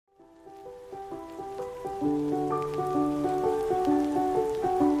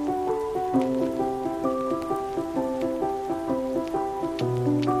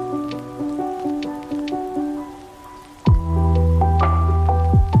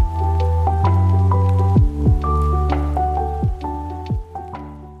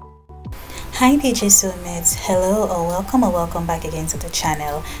PG Soulmates, hello or welcome back again to the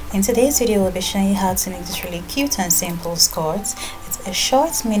channel. In today's video we'll be showing you how to make this really cute and simple skirt. It's a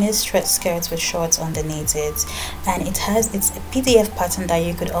short mini stretch skirt with shorts underneath it, and it's a PDF pattern that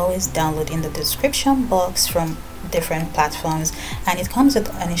you could always download in the description box from different platforms, and it comes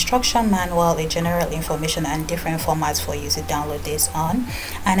with an instruction manual, a general information, and different formats for you to download this on.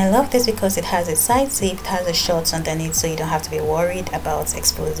 And I love this because it has a side zip, it has a shorts underneath, so you don't have to be worried about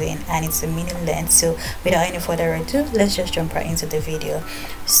exposing, and it's a mini length. So without any further ado, let's just jump right into the video.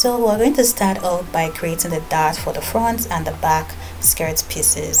 So we're going to start out by creating the dart for the front and the back skirt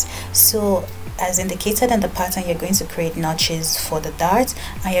pieces. So as indicated in the pattern, you're going to create notches for the dart,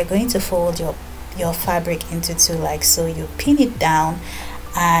 and you're going to fold your fabric into two like so. You pin it down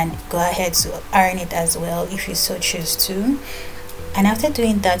and go ahead to iron it as well if you so choose to. And after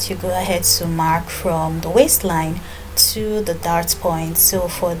doing that, you go ahead to mark from the waistline to the dart point. So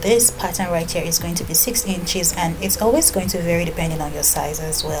for this pattern right here, it's going to be 6 inches, and it's always going to vary depending on your size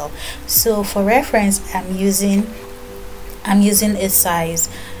as well. So for reference, I'm using a size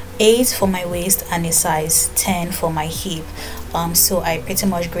 8 for my waist and a size 10 for my hip. So I pretty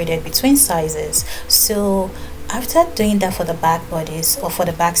much graded between sizes. So after doing that for the back bodice or for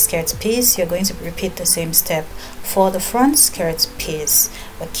the back skirt piece, you're going to repeat the same step for the front skirt piece,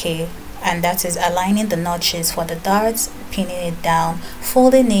 okay? And that is aligning the notches for the darts, pinning it down,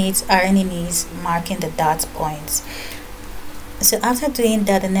 folding it, ironing it, marking the dart points. So after doing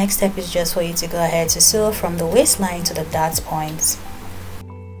that, the next step is just for you to go ahead to sew from the waistline to the dart points.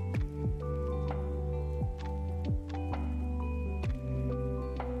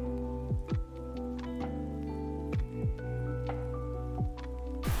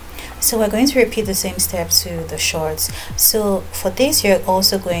 So we're going to repeat the same step to the shorts. So for this, you're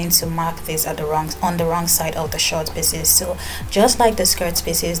also going to mark this on the wrong side of the short pieces. So just like the skirt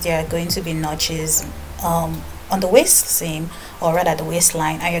pieces, there are going to be notches on the waist seam, or rather the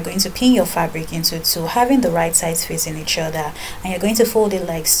waistline, and you're going to pin your fabric into two, having the right sides facing each other, and you're going to fold it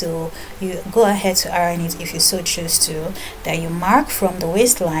like so. You go ahead to iron it if you so choose to. Then you mark from the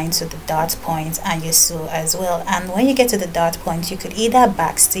waistline to the dart point and you sew as well. And when you get to the dart point, you could either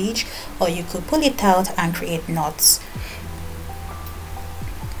backstitch or you could pull it out and create knots.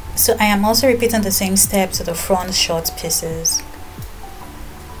 So I am also repeating the same step to the front short pieces.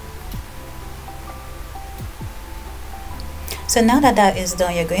 So now that that is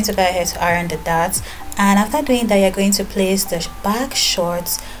done, you're going to go ahead to iron the darts, and after doing that, you're going to place the back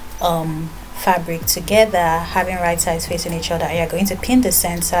shorts fabric together, having right sides facing each other, and you're going to pin the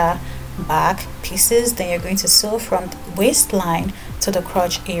center back pieces. Then you're going to sew from the waistline to the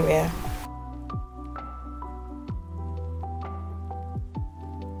crotch area.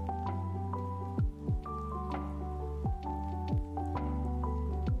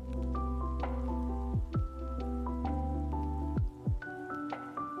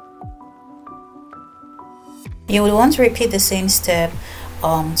 You will want to repeat the same step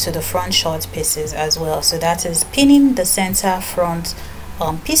to the front short pieces as well. So that is pinning the center front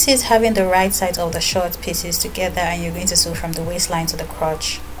pieces, having the right sides of the short pieces together, and you're going to sew from the waistline to the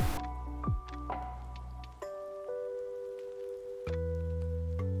crotch.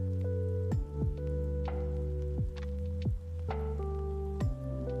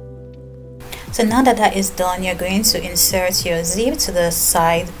 So now that that is done, you're going to insert your zip to the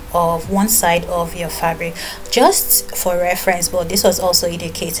side of one side of your fabric, just for reference, but this was also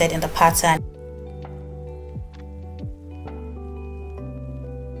indicated in the pattern.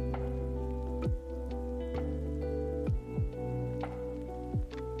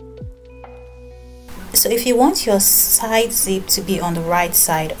 So if you want your side zip to be on the right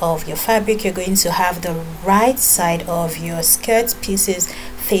side of your fabric, you're going to have the right side of your skirt pieces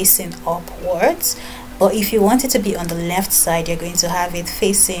facing upwards. But if you want it to be on the left side, you're going to have it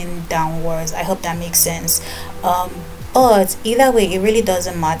facing downwards. I hope that makes sense. But either way, it really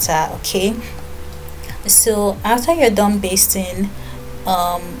doesn't matter, okay? So after you're done basting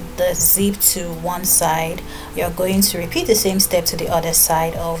the zip to one side, you're going to repeat the same step to the other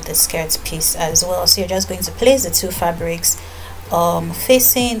side of the skirt piece as well. So you're just going to place the two fabrics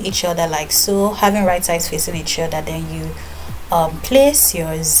facing each other like so, having right sides facing each other. Then you place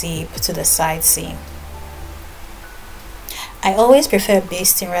your zip to the side seam. I always prefer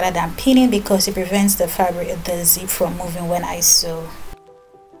basting rather than pinning because it prevents the zip from moving when I sew.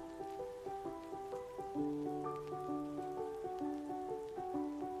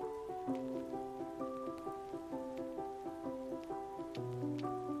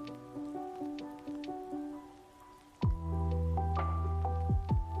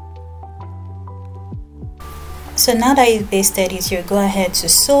 So now that you've pasted it, you go ahead to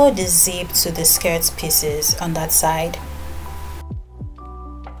sew the zip to the skirt pieces on that side.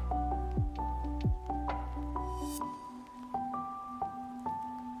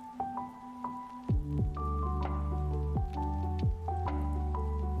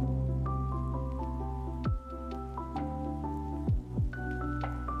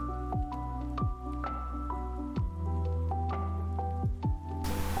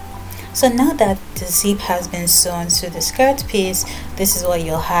 So now that the zip has been sewn to the skirt piece, this is what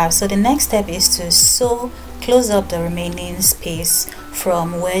you'll have. So the next step is to sew, close up the remaining space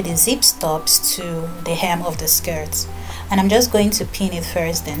from where the zip stops to the hem of the skirt. And I'm just going to pin it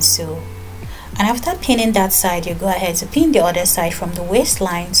first, then sew. And after pinning that side, you go ahead to pin the other side from the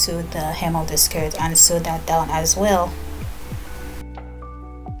waistline to the hem of the skirt and sew that down as well.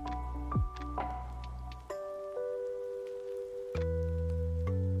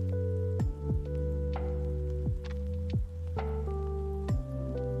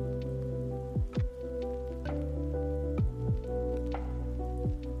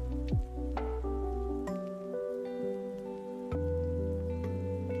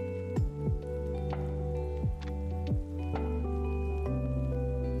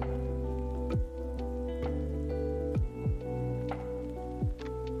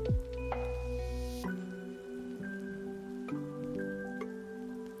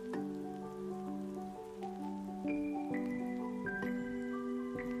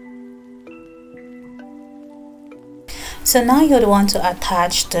 So now you'd want to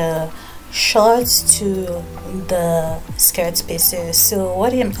attach the shorts to the skirt pieces. So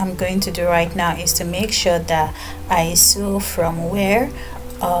what I'm going to do right now is to make sure that I sew from where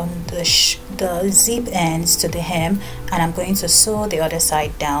the zip ends to the hem, and I'm going to sew the other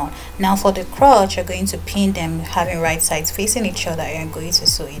side down. Now for the crotch, you're going to pin them having right sides facing each other, and you're going to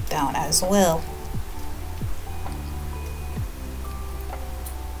sew it down as well.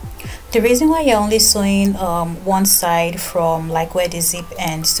 The reason why you're only sewing one side from like where the zip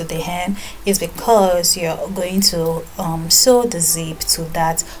ends to the hem is because you're going to sew the zip to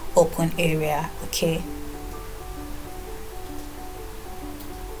that open area, okay?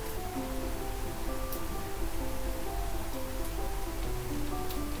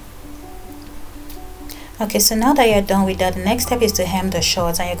 Okay, so now that you're done with that, the next step is to hem the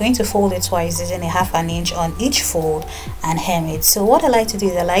shorts, and you're going to fold it twice using a ½ inch on each fold and hem it. So what I like to do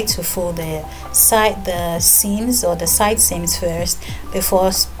is I like to fold the seams or the side seams first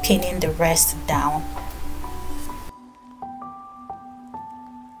before pinning the rest down.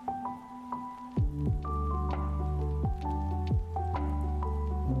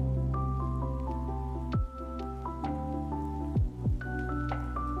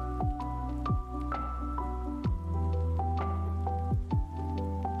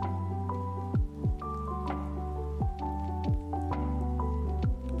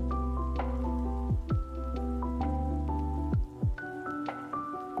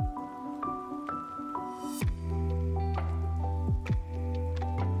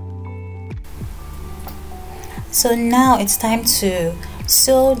 So now it's time to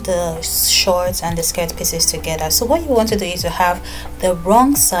sew the shorts and the skirt pieces together. So what you want to do is to have the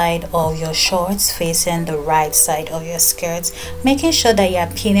wrong side of your shorts facing the right side of your skirts, making sure that you are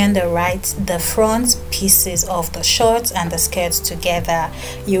pinning the front pieces of the shorts and the skirts together.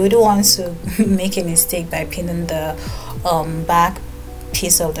 You wouldn't want to make a mistake by pinning the back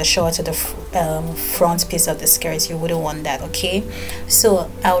piece of the short to the front piece of the skirt. You wouldn't want that, okay?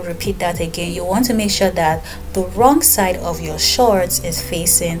 So I'll repeat that again. You want to make sure that the wrong side of your shorts is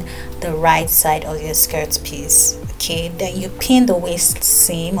facing the right side of your skirt piece, okay? Then you pin the waist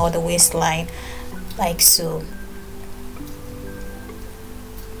seam or the waistline like so.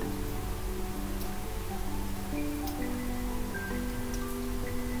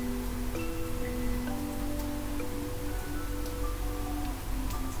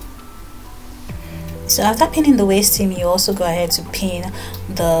 So after pinning the waist seam, you also go ahead to pin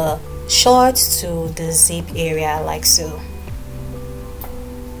the shorts to the zip area like so.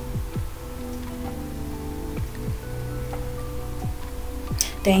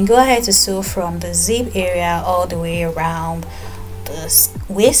 Then go ahead to sew from the zip area all the way around the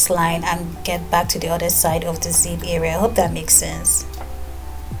waistline and get back to the other side of the zip area. I hope that makes sense.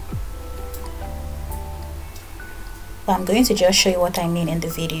 I'm going to just show you what I mean in the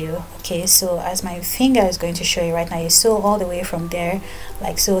video. Okay, so as my finger is going to show you right now, you sew all the way from there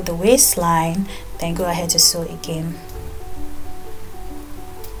like so, the waistline, then go ahead to sew again.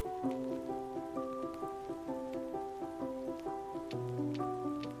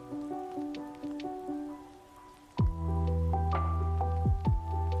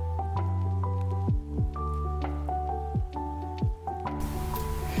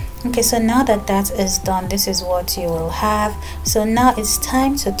 Okay, so now that that is done, this is what you will have. So now it's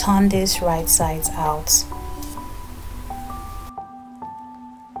time to turn this right sides out.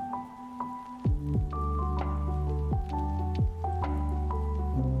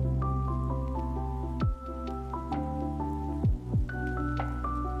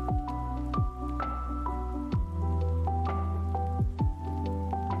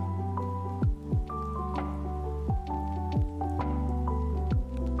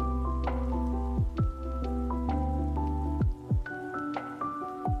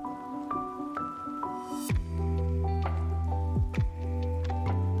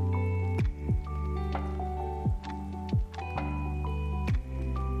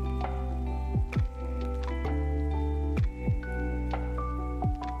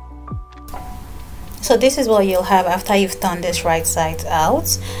 So this is what you'll have after you've turned this right side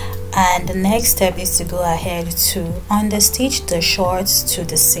out, and the next step is to go ahead to understitch the shorts to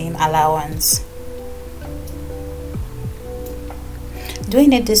the seam allowance.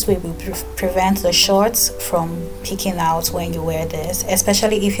 Doing it this way will prevent the shorts from peeking out when you wear this,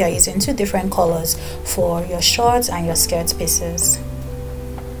 especially if you're using two different colors for your shorts and your skirt pieces.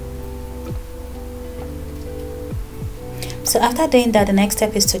 So after doing that, the next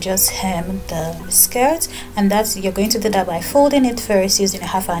step is to just hem the skirt, and that's, you're going to do that by folding it first using a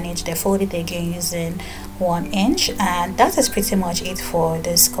 1/2 inch, then fold it again using 1 inch, and that is pretty much it for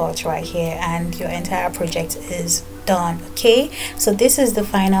this skirt right here, and your entire project is done. Okay, so this is the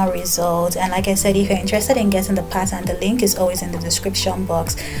final result, and like I said, if you're interested in getting the pattern, the link is always in the description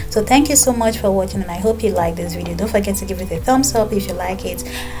box. So thank you so much for watching, and I hope you like this video. Don't forget to give it a thumbs up if you like it,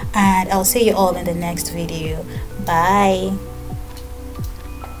 and I'll see you all in the next video. Bye.